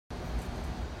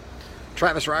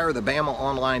Travis Reier, the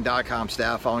BamaOnline.com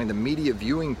staff, following the media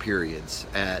viewing periods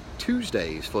at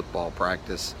Tuesday's football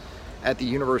practice at the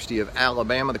University of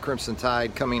Alabama. The Crimson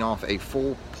Tide coming off a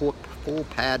full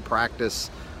pad practice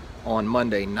on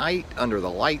Monday night under the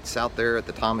lights out there at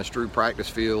the Thomas Drew practice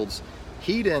fields.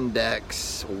 Heat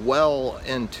index well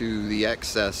into the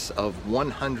excess of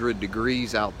 100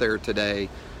 degrees out there today.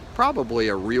 Probably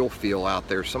a real feel out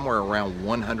there, somewhere around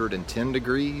 110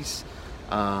 degrees.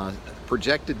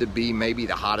 Projected to be maybe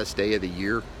the hottest day of the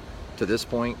year to this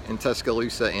point in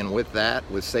Tuscaloosa, and with that,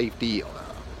 with safety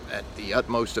at the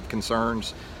utmost of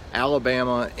concerns,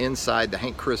 Alabama inside the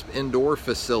Hank Crisp indoor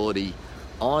facility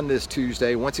on this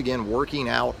Tuesday, once again working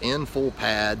out in full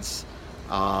pads.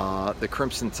 The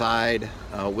Crimson Tide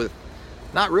with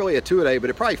not really a two-a-day, but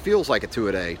it probably feels like a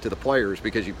two-a-day to the players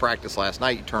because you practiced last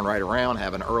night, you turn right around,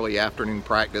 have an early afternoon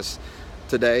practice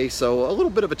today. So a little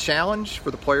bit of a challenge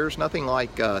for the players, nothing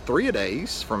like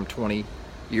three-a-days from 20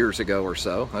 years ago or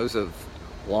so. Those have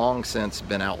long since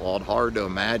been outlawed. Hard to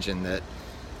imagine that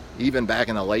even back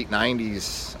in the late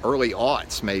 90s, early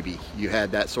aughts maybe, you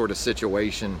had that sort of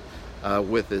situation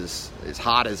with as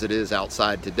hot as it is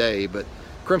outside today. But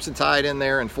Crimson Tide in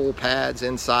there in full pads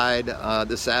inside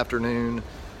this afternoon.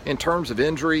 In terms of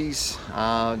injuries,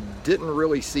 didn't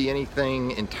really see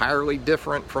anything entirely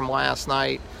different from last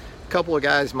night. A couple of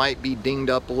guys might be dinged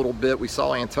up a little bit. We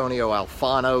saw Antonio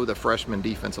Alfano, the freshman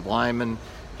defensive lineman.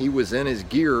 He was in his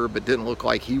gear, but didn't look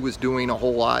like he was doing a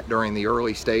whole lot during the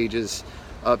early stages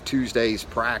of Tuesday's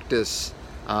practice.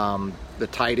 The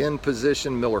tight end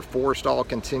position, Miller Forrestall,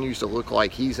 continues to look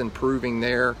like he's improving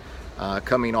there,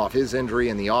 coming off his injury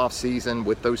in the offseason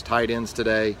with those tight ends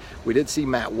today. We did see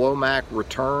Matt Womack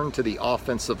return to the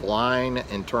offensive line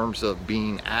in terms of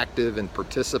being active and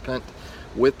participant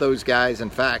with those guys. In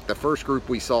fact, the first group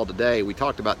we saw today, we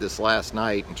talked about this last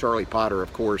night, and Charlie Potter,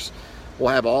 of course, will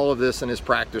have all of this in his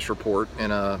practice report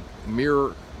in a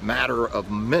mere matter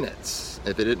of minutes,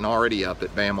 if it isn't already up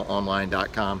at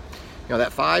BamaOnline.com. You know,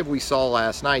 that five we saw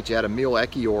last night, you had Emil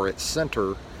Ekiyor at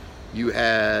center, you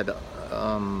had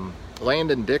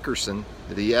Landon Dickerson,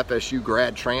 the FSU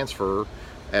grad transfer,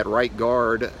 at right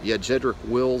guard, you had Jedrick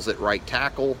Wills at right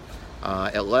tackle.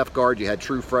 At left guard, you had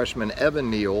true freshman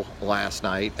Evan Neal last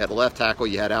night. At left tackle,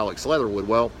 you had Alex Leatherwood.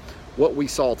 Well, what we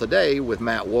saw today with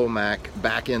Matt Womack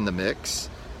back in the mix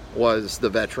was the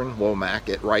veteran Womack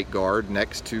at right guard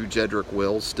next to Jedrick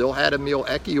Wills. Still had Emil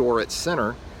Ekiyor at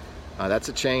center. That's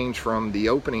a change from the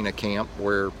opening of camp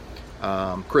where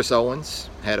Chris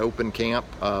Owens had open camp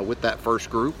with that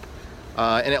first group.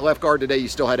 And at left guard today, you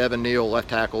still had Evan Neal. Left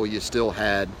tackle, you still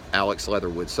had Alex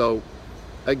Leatherwood. So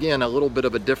again, a little bit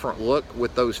of a different look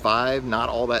with those five. Not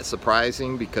all that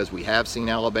surprising because we have seen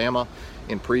Alabama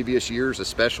in previous years,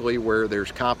 especially where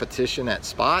there's competition at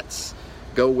spots,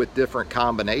 go with different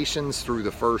combinations through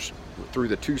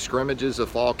the two scrimmages of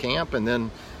fall camp, and then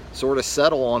sort of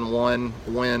settle on one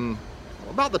when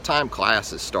about the time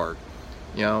classes start.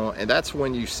 You know, and that's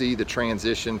when you see the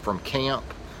transition from camp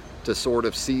to sort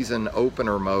of season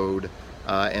opener mode,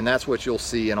 and that's what you'll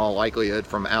see in all likelihood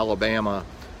from Alabama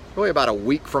really about a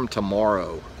week from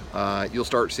tomorrow. You'll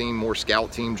start seeing more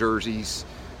scout team jerseys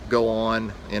go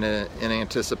on in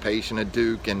anticipation of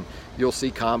Duke, and you'll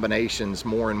see combinations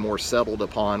more and more settled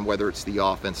upon, whether it's the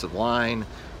offensive line,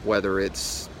 whether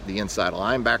it's the inside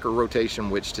linebacker rotation,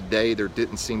 which today there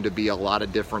didn't seem to be a lot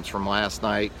of difference from last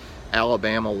night.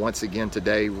 Alabama once again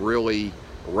today really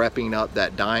repping up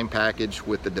that dime package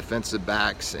with the defensive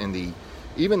backs and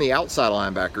even the outside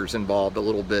linebackers involved a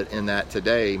little bit in that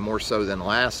today, more so than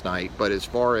last night. But as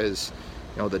far as,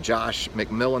 you know, the Josh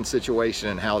McMillan situation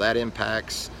and how that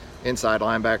impacts inside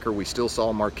linebacker, we still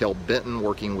saw Markel Benton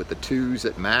working with the twos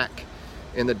at Mac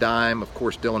in the dime. Of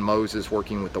course, Dylan Moses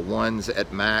working with the ones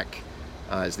at Mac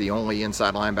as the only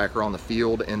inside linebacker on the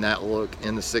field in that look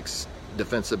in the six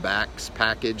defensive backs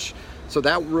package. So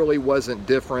that really wasn't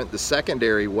different. The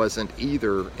secondary wasn't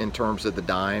either in terms of the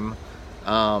dime.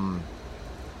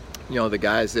 You know, the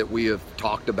guys that we have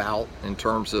talked about in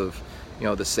terms of, you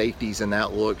know, the safeties in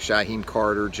that look, Shyheim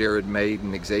Carter, Jared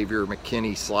Maiden, Xavier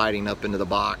McKinney sliding up into the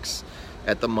box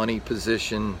at the money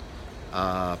position.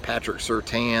 Patrick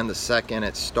Surtain, the second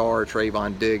at star,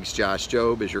 Trayvon Diggs, Josh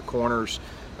Jobe as your corners.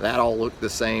 That all looked the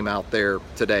same out there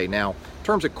today. Now, in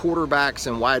terms of quarterbacks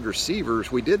and wide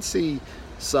receivers, we did see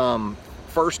some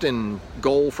first and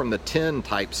goal from the 10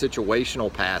 type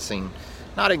situational passing,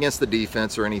 not against the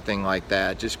defense or anything like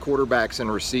that, just quarterbacks and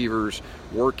receivers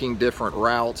working different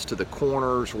routes to the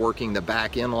corners, working the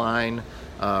back end line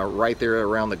right there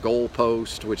around the goal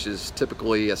post, which is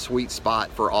typically a sweet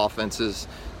spot for offenses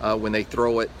when they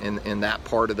throw it in that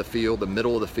part of the field, the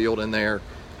middle of the field in there.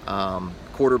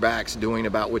 Quarterbacks doing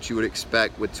about what you would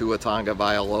expect with Tua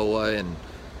Tagovailoa and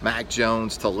Mac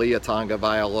Jones, Taulia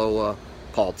Tagovailoa,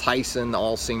 Paul Tyson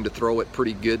all seemed to throw it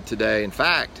pretty good today. In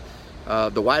fact,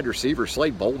 the wide receiver,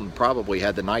 Slade Bolden, probably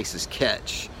had the nicest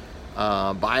catch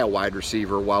by a wide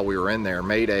receiver while we were in there.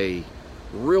 Made a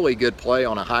really good play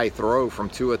on a high throw from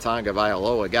Tua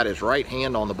Tagovailoa. Got his right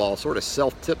hand on the ball, sort of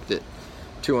self-tipped it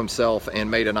to himself and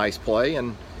made a nice play.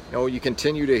 And you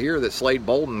continue to hear that Slade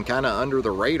Bolden, kind of under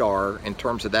the radar in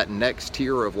terms of that next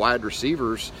tier of wide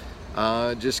receivers,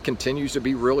 just continues to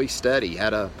be really steady.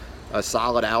 Had a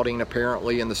solid outing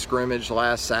apparently in the scrimmage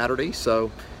last Saturday. So,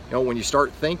 when you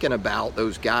start thinking about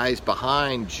those guys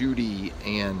behind Jeudy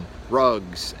and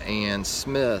Ruggs and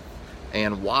Smith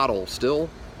and Waddle, still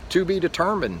to be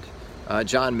determined.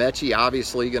 John Mechie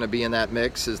obviously going to be in that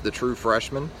mix as the true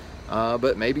freshman,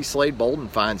 but maybe Slade Bolden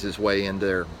finds his way in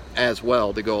there as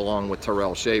well to go along with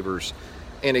Terrell Shavers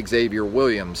and Xavier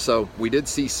Williams. So we did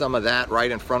see some of that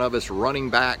right in front of us. Running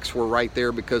backs were right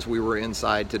there because we were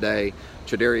inside today.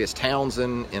 Jadarius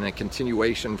Townsend, in a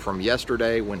continuation from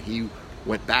yesterday when he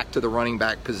went back to the running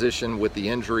back position with the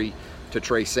injury to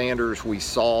Trey Sanders, we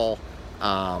saw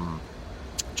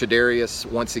Jadarius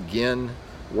once again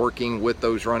working with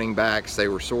those running backs. They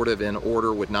were sort of in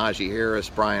order with Najee Harris,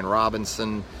 Brian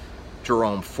Robinson,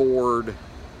 Jerome Ford,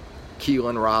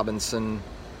 Keelan Robinson,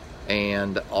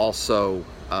 and also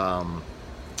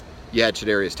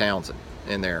Jadarius Townsend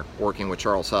in there working with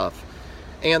Charles Huff.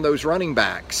 And those running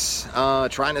backs,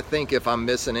 trying to think if I'm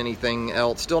missing anything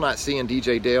else. Still not seeing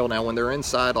DJ Dale. Now, when they're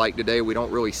inside like today, we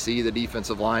don't really see the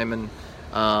defensive linemen.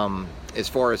 As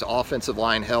far as offensive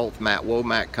line health, Matt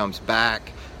Womack comes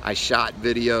back. I shot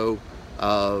video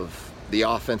of the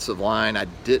offensive line. I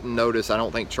didn't notice, I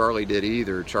don't think Charlie did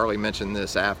either. Charlie mentioned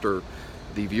this after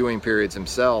the viewing periods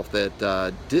himself,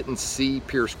 that didn't see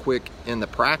Pierce Quick in the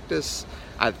practice.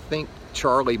 I think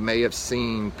Charlie may have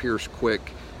seen Pierce Quick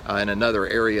in another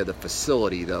area of the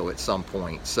facility, though, at some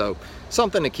point. So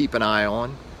something to keep an eye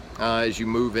on as you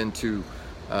move into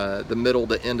the middle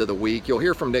to end of the week. You'll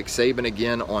hear from Nick Saban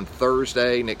again on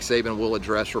Thursday. Nick Saban will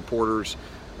address reporters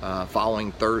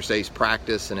following Thursday's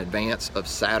practice in advance of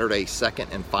Saturday's second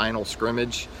and final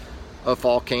scrimmage of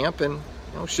fall camp, and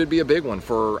should be a big one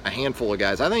for a handful of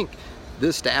guys. I think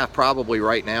this staff probably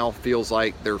right now feels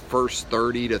like their first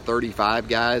 30 to 35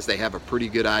 guys, they have a pretty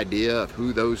good idea of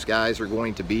who those guys are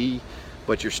going to be,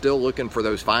 but you're still looking for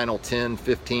those final 10,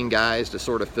 15 guys to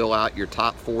sort of fill out your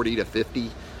top 40 to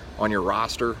 50 on your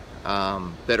roster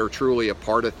that are truly a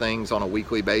part of things on a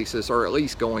weekly basis, or at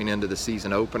least going into the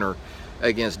season opener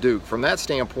against Duke. From that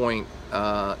standpoint,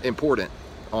 important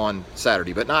on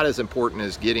Saturday, but not as important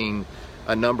as getting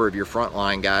a number of your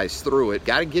frontline guys through it.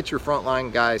 Got to get your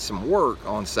frontline guys some work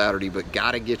on Saturday, but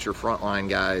got to get your frontline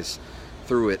guys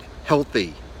through it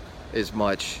healthy as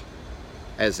much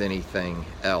as anything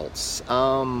else.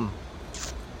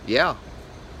 Yeah,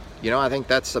 I think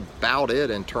that's about it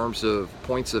in terms of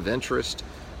points of interest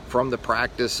from the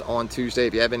practice on Tuesday.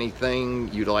 If you have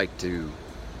anything you'd like to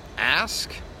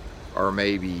ask or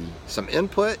maybe some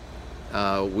input,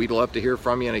 we'd love to hear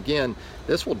from you. And again,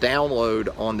 this will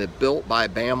download on the Built by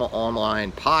Bama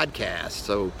Online podcast.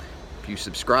 So if you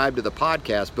subscribe to the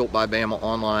podcast, Built by Bama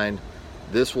Online,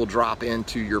 this will drop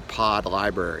into your pod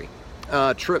library.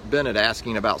 Trip Bennett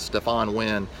asking about Stephon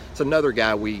Wynn. It's another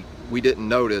guy we didn't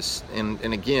notice. And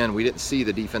again, we didn't see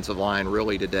the defensive line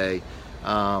really today.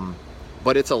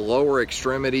 But it's a lower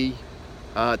extremity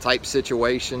type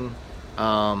situation.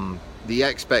 The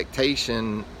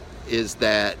expectation is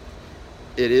that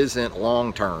it isn't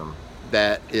long-term,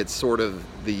 that it's sort of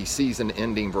the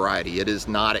season-ending variety. It is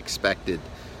not expected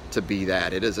to be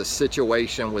that. It is a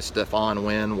situation with Stephon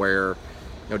Wynn where,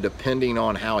 depending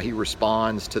on how he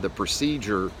responds to the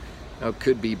procedure,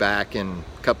 could be back in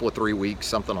a couple of 3 weeks,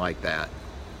 something like that.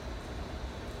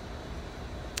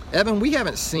 Evan, we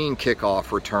haven't seen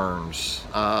kickoff returns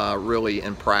really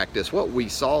in practice. What we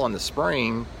saw in the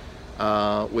spring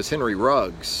was Henry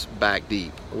Ruggs back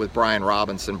deep with Brian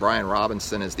Robinson. Brian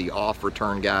Robinson is the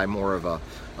off-return guy, more of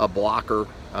a blocker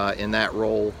in that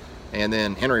role. And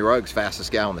then Henry Ruggs,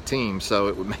 fastest guy on the team, so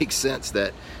it would make sense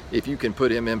that if you can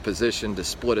put him in position to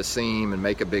split a seam and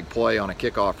make a big play on a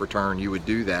kickoff return, you would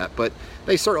do that. But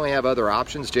they certainly have other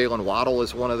options. Jalen Waddle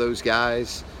is one of those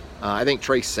guys. I think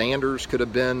Trey Sanders could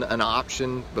have been an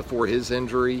option before his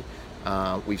injury.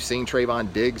 We've seen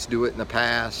Trayvon Diggs do it in the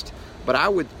past. But I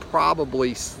would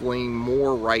probably lean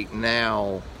more right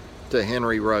now to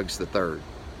Henry Ruggs III.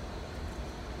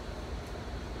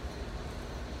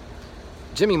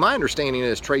 Jimmy, my understanding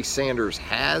is Trey Sanders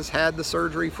has had the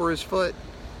surgery for his foot.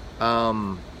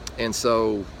 And And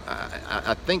so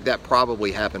I think that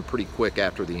probably happened pretty quick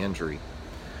after the injury.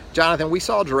 Jonathan, we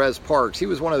saw Jerez Parks. He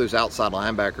was one of those outside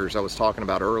linebackers I was talking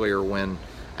about earlier when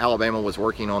Alabama was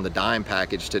working on the dime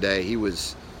package today. He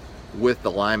was with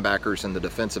the linebackers and the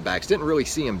defensive backs. Didn't really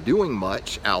see him doing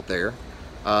much out there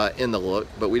in the look,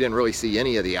 but we didn't really see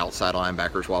any of the outside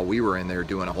linebackers while we were in there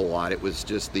doing a whole lot. It was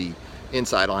just the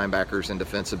inside linebackers and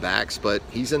defensive backs, but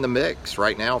he's in the mix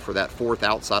right now for that fourth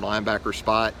outside linebacker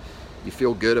spot. You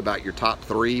feel good about your top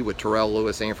three with Terrell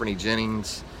Lewis, Anthony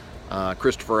Jennings,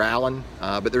 Christopher Allen,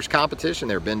 but there's competition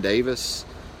there. Ben Davis,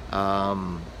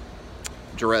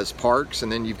 Jerez Parks,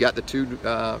 and then you've got the two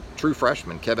true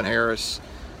freshmen, Kevin Harris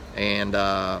and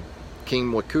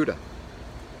King Wakuda.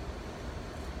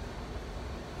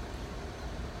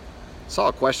 Saw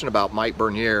a question about Mike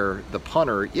Bernier, the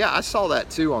punter. Yeah, I saw that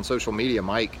too on social media.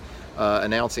 Mike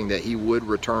announcing that he would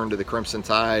return to the Crimson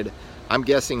Tide. I'm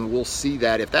guessing we'll see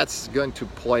that. If that's going to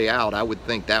play out, I would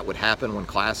think that would happen when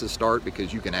classes start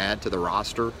because you can add to the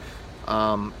roster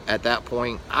at that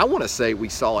point. I want to say we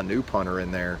saw a new punter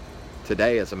in there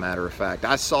today, as a matter of fact.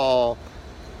 I saw,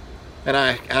 and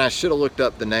I should have looked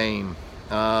up the name,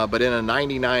 but in a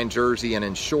 99 jersey and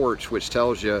in shorts, which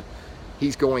tells you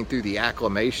he's going through the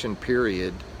acclimation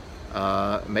period,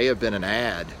 may have been an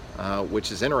ad,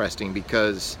 which is interesting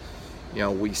because,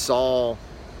 we saw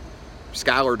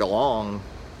Skylar DeLong,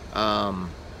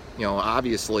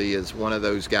 obviously is one of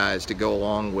those guys to go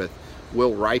along with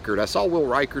Will Reichert. I saw Will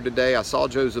Reichert today. I saw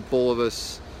Joseph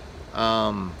Bulovas.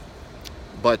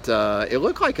 But it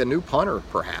looked like a new punter,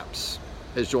 perhaps,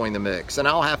 has joined the mix. And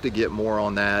I'll have to get more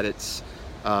on that. It's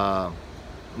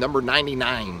number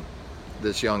 99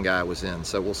 this young guy was in,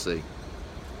 so we'll see.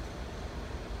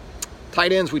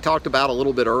 Tight ends we talked about a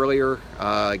little bit earlier.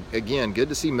 Again, good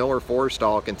to see Miller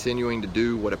Forrestall continuing to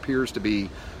do what appears to be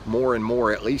more and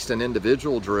more, at least in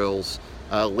individual drills,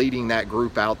 leading that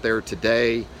group out there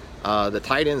today. The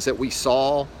tight ends that we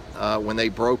saw when they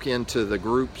broke into the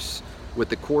groups with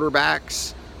the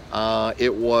quarterbacks,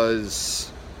 it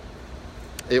was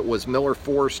Miller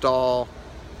Forrestall,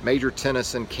 Major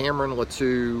Tennyson, Cameron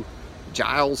Latou,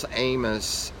 Giles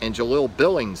Amos, and Jaleel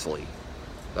Billingsley.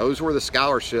 Those were the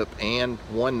scholarship and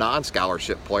one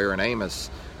non-scholarship player in Amos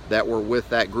that were with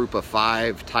that group of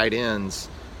 5 tight ends.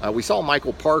 We saw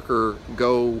Michael Parker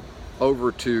go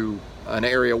over to an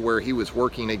area where he was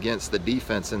working against the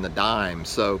defense in the dime.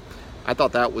 So I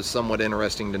thought that was somewhat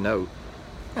interesting to note.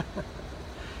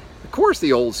 Of course,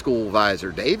 the old school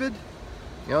visor, David.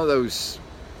 Those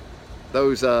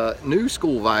new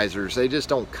school visors, they just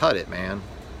don't cut it, man.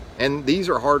 And these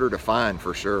are harder to find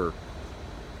for sure.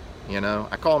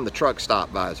 I call them the truck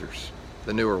stop visors,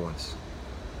 the newer ones.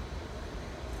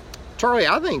 Charlie,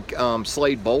 I think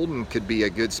Slade Bolden could be a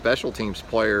good special teams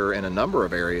player in a number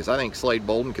of areas. I think Slade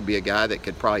Bolden could be a guy that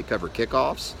could probably cover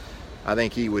kickoffs. I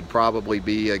think he would probably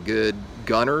be a good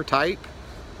gunner type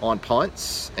on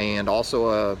punts, and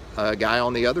also a guy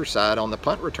on the other side, on the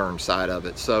punt return side of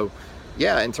it. So,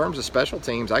 yeah, in terms of special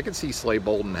teams, I could see Slade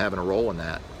Bolden having a role in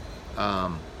that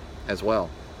as well.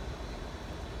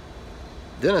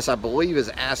 Dennis, I believe, is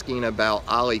asking about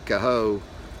Ali Cahoe.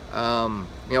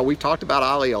 We've talked about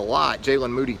Ali a lot.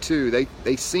 Jalen Moody too.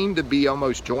 They seem to be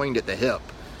almost joined at the hip,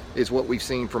 is what we've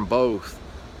seen from both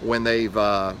when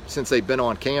since they've been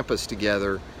on campus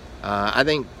together. I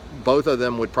think both of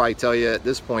them would probably tell you at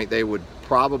this point they would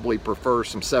probably prefer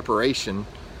some separation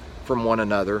from one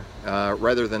another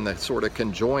rather than the sort of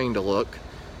conjoined look,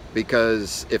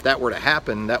 because if that were to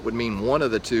happen, that would mean one of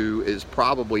the two is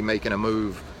probably making a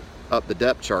move up the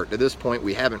depth chart. To this point,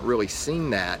 we haven't really seen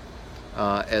that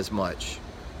as much.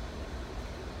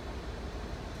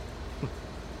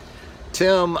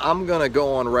 Tim, I'm going to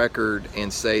go on record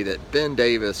and say that Ben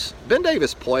Davis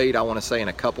played, I want to say, in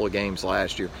a couple of games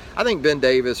last year. I think Ben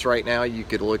Davis right now you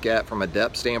could look at from a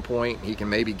depth standpoint. He can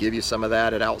maybe give you some of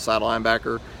that at outside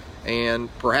linebacker, and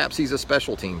perhaps he's a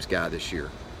special teams guy this year.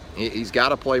 He's got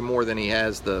to play more than he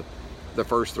has the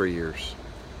first 3 years.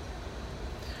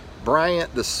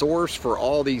 Bryant, the source for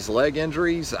all these leg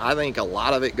injuries, I think a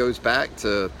lot of it goes back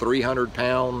to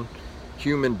 300-pound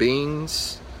human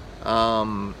beings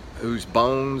whose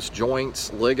bones,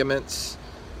 joints, ligaments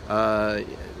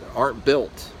aren't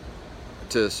built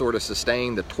to sort of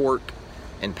sustain the torque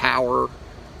and power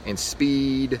and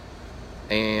speed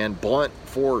and blunt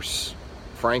force,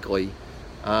 frankly,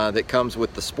 that comes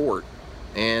with the sport.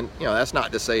 And, that's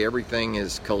not to say everything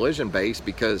is collision-based,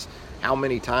 because how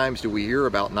many times do we hear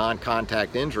about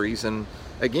non-contact injuries? And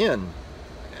again,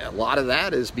 a lot of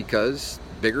that is because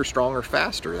bigger, stronger,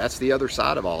 faster. That's the other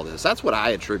side of all this. That's what I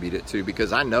attribute it to,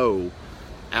 because I know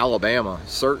Alabama,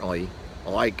 certainly,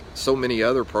 like so many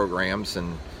other programs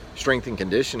and strength and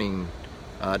conditioning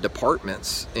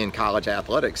departments in college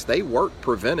athletics. They work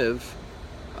preventive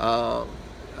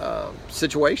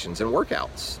situations and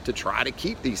workouts to try to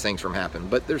keep these things from happening.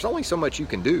 But there's only so much you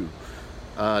can do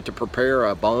to prepare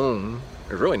a bone.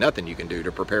 There's really nothing you can do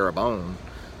to prepare a bone.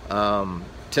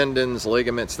 Tendons,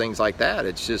 ligaments, things like that.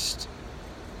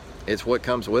 It's what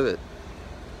comes with it.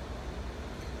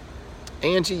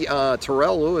 Angie,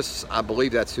 Terrell Lewis, I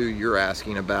believe that's who you're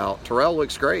asking about. Terrell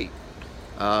looks great.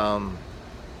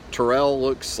 Terrell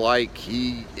looks like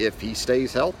if he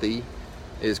stays healthy,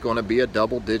 is going to be a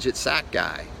double-digit sack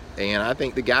guy. And I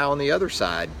think the guy on the other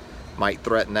side might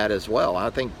threaten that as well. I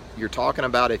think you're talking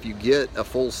about, if you get a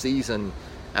full season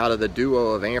out of the duo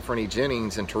of Anthony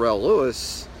Jennings and Terrell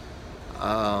Lewis,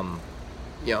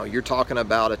 you're talking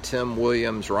about a Tim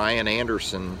Williams, Ryan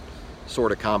Anderson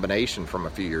sort of combination from a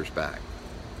few years back.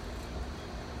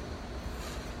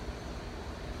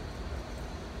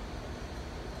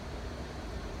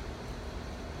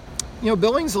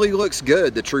 Billingsley looks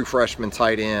good, the true freshman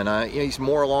tight end. He's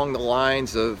more along the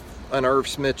lines of an Irv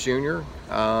Smith Jr.,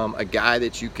 a guy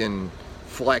that you can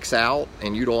flex out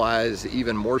and utilize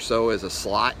even more so as a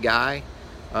slot guy,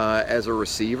 as a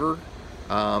receiver.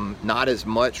 Not as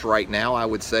much right now, I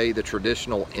would say, the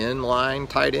traditional inline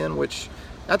tight end, which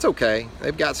that's okay.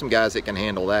 They've got some guys that can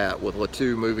handle that. With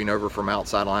Latu moving over from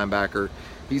outside linebacker,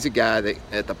 he's a guy that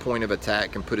at the point of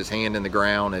attack can put his hand in the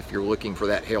ground if you're looking for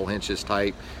that Hale Henches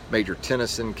type. Major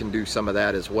Tennyson can do some of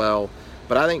that as well.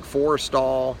 But I think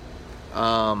Forrestall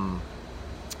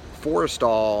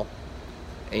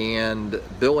and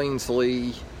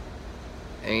Billingsley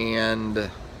and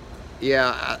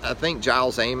I think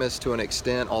Giles Amos to an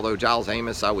extent, although Giles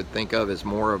Amos I would think of as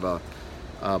more of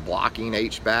a blocking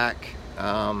H-back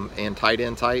and tight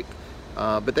end type.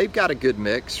 But they've got a good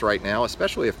mix right now,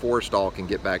 especially if Forrestall can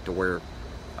get back to where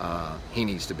he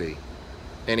needs to be.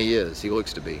 And he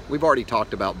looks to be. We've already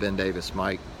talked about Ben Davis,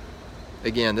 Mike.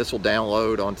 Again, this will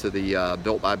download onto the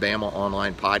Built by Bama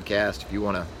online podcast. If you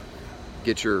want to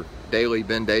get your daily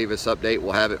Ben Davis update,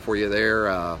 we'll have it for you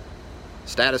there.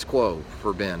 Status quo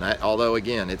for Ben. Although,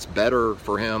 again, it's better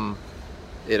for him,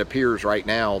 it appears right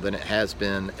now, than it has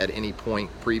been at any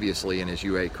point previously in his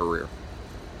UA career.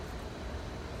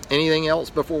 Anything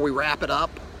else before we wrap it up?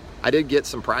 I did get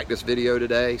some practice video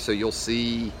today, so you'll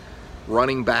see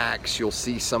running backs, you'll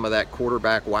see some of that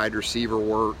quarterback wide receiver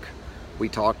work we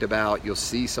talked about, you'll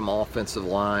see some offensive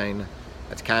line.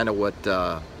 That's kind of what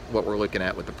we're looking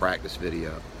at with the practice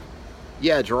video.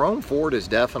 Yeah, Jerome Ford is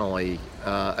definitely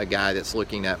a guy that's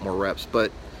looking at more reps,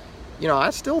 but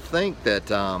I still think that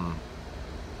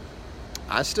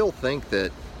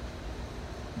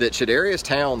that Shadarius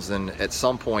Townsend at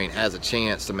some point has a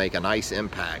chance to make a nice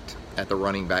impact at the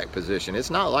running back position. It's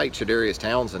not like Shadarius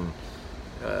Townsend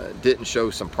didn't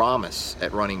show some promise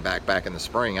at running back in the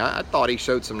spring. I thought he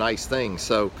showed some nice things.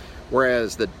 So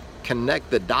whereas the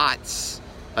connect the dots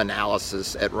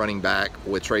analysis at running back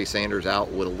with Trey Sanders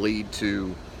out would lead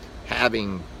to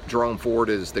having Jerome Ford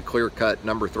as the clear-cut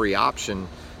number 3 option,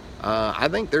 I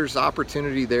think there's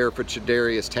opportunity there for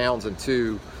Shadarius Townsend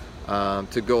too,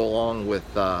 to go along with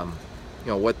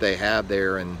what they have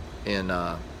there in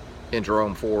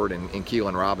Jerome Ford and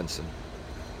Keelan Robinson.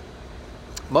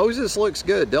 Moses looks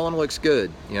good. Dylan looks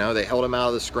good. They held him out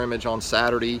of the scrimmage on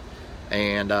Saturday,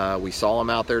 and we saw him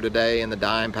out there today in the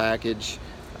dime package.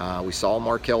 We saw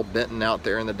Markel Benton out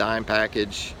there in the dime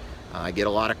package. I get a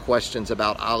lot of questions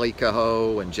about Ali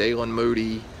Cahoe and Jalen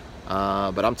Moody,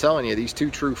 but I'm telling you, these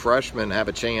 2 true freshmen have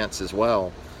a chance as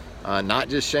well. Not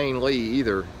just Shane Lee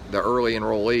either, the early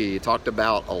enrollee. He talked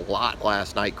about a lot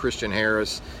last night, Christian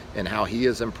Harris, and how he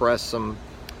has impressed some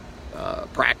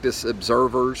practice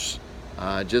observers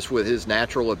just with his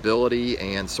natural ability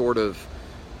and sort of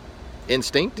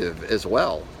instinctive as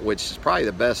well, which is probably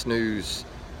the best news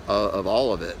of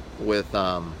all of it with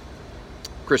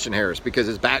Christian Harris, because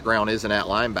his background isn't at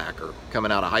linebacker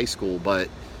coming out of high school, but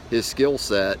his skill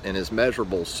set and his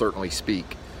measurables certainly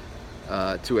speak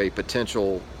to a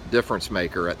potential difference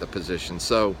maker at the position.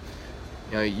 So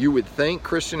you would think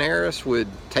Christian Harris would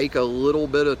take a little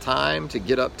bit of time to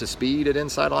get up to speed at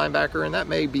inside linebacker, and that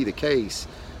may be the case,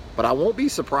 but I won't be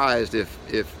surprised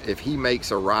if he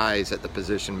makes a rise at the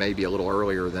position maybe a little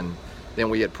earlier than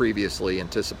we had previously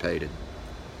anticipated.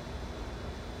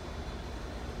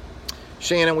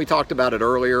 Shannon, we talked about it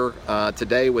earlier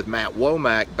today with Matt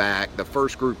Womack back. The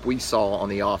first group we saw on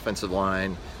the offensive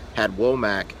line had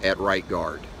Womack at right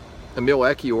guard. Emil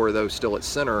Ekiyor, though, still at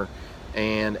center,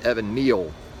 and Evan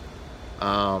Neal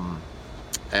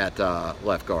at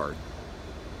left guard.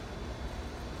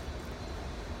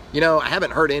 I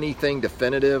haven't heard anything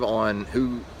definitive on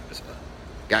who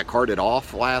got carted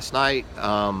off last night.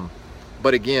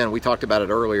 But again, we talked about it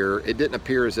earlier. It didn't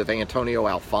appear as if Antonio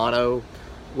Alfano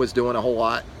was doing a whole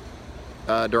lot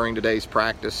during today's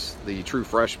practice, the true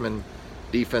freshman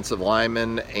defensive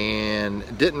lineman,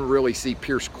 and didn't really see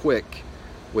Pierce Quick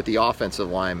with the offensive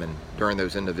lineman during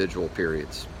those individual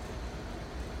periods.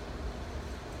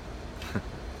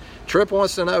 Tripp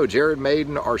wants to know, Jared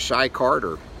Maiden or Shy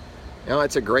Carter? You know,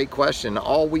 it's a great question.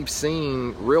 All we've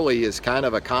seen really is kind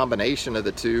of a combination of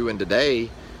the two, and today,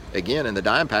 again, in the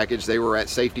dime package, they were at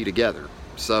safety together.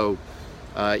 So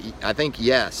I think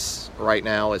yes right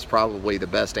now is probably the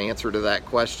best answer to that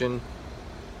question.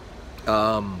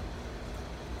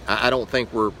 I don't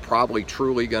think we're probably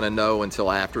truly going to know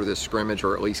until after this scrimmage,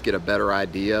 or at least get a better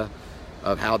idea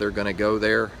of how they're going to go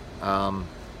there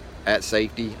at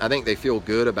safety. I think they feel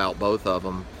good about both of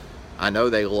them. I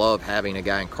know they love having a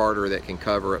guy in Carter that can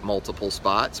cover at multiple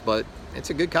spots, but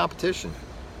it's a good competition.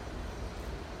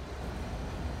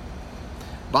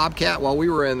 Bobcat, while we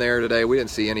were in there today, we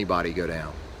didn't see anybody go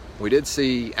down. We did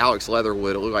see Alex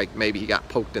Leatherwood. It looked like maybe he got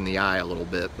poked in the eye a little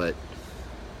bit, but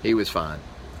he was fine.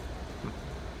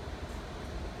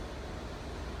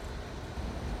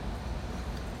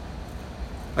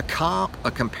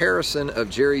 A comparison of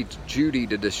Jerry Jeudy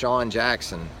to Deshaun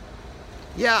Jackson.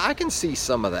 Yeah, I can see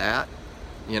some of that,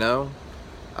 you know.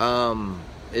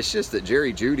 It's just that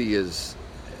Jerry Jeudy is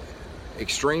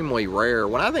extremely rare.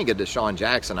 When I think of Deshaun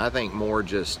Jackson, I think more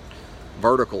just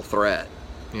vertical threat,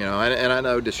 you know. And I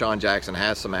know Deshaun Jackson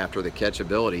has some after the catch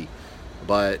ability,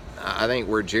 but I think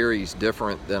where Jerry's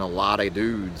different than a lot of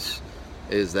dudes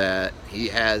is that he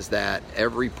has that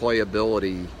every play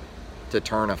ability to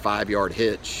turn a 5-yard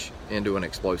hitch into an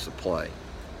explosive play.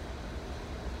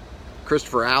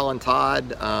 Christopher Allen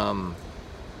Todd,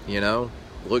 you know,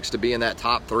 looks to be in that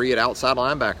top 3 at outside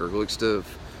linebacker. Looks to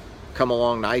have come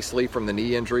along nicely from the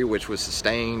knee injury, which was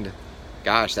sustained.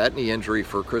 Gosh, that knee injury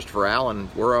for Christopher Allen,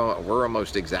 we're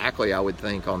almost exactly, I would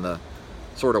think, on the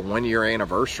sort of 1-year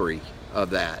anniversary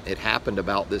of that. It happened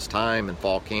about this time in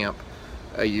fall camp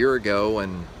a year ago,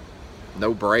 and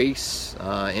no brace,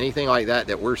 anything like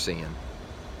that we're seeing.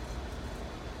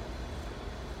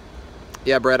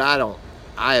 Yeah, Brett,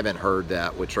 I haven't heard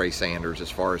that with Trey Sanders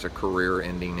as far as a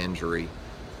career-ending injury.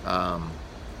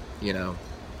 You know,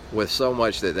 with so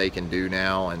much that they can do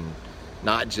now, and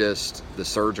not just the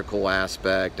surgical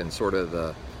aspect and sort of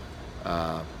the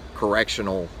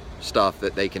correctional stuff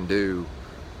that they can do,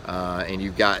 and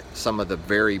you've got some of the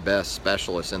very best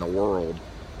specialists in the world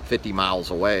 50 miles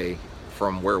away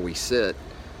from where we sit,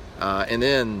 and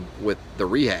then with the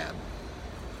rehab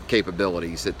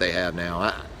capabilities that they have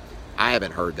now, I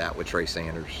haven't heard that with Trey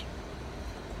Sanders.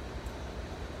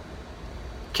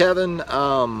 Kevin,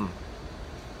 I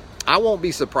won't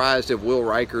be surprised if Will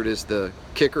Reichard is the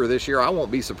kicker this year. I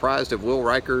won't be surprised if Will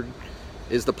Reichard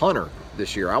is the punter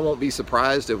this year. I won't be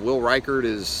surprised if Will Reichard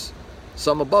is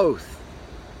some of both.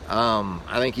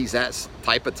 I think he's that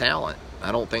type of talent.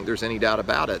 I don't think there's any doubt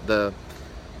about it. The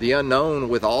unknown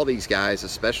with all these guys,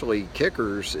 especially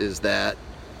kickers, is that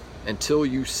until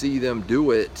you see them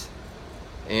do it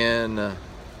in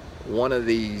one of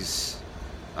these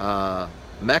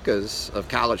meccas of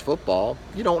college football,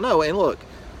 you don't know. And look,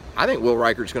 I think Will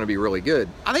Reichard's going to be really good.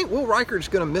 I think Will Reichard's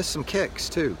going to miss some kicks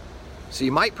too. So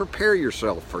you might prepare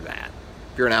yourself for that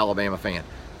if you're an Alabama fan.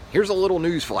 Here's a little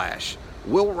news flash.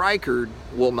 Will Reichard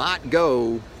will not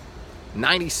go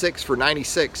 96 for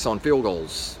 96 on field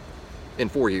goals in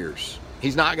 4 years.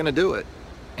 He's not going to do it.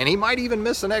 And he might even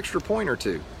miss an extra point or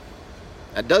two.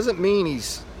 That doesn't mean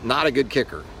he's not a good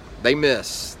kicker. They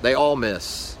miss. They all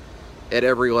miss at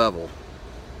every level.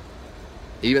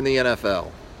 Even the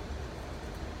NFL.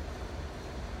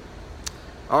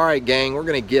 All right, gang, we're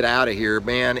going to get out of here.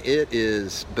 Man, it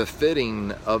is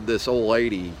befitting of this old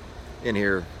lady in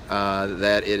here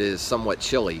that it is somewhat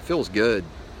chilly. Feels good.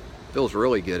 Feels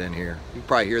really good in here. You can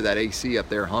probably hear that AC up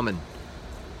there humming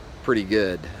pretty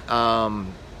good.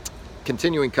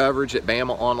 Continuing coverage at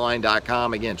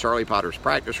BamaOnline.com. Again, Charlie Potter's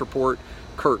practice report.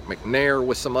 Kurt McNair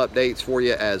with some updates for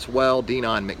you as well.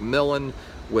 Denon McMillan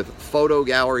with photo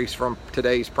galleries from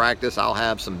today's practice. I'll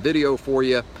have some video for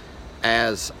you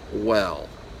as well.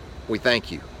 We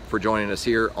thank you for joining us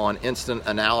here on Instant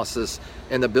Analysis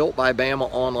and the Built by Bama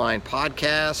Online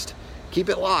podcast. Keep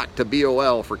it locked to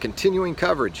BOL for continuing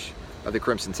coverage of the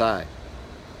Crimson Tide.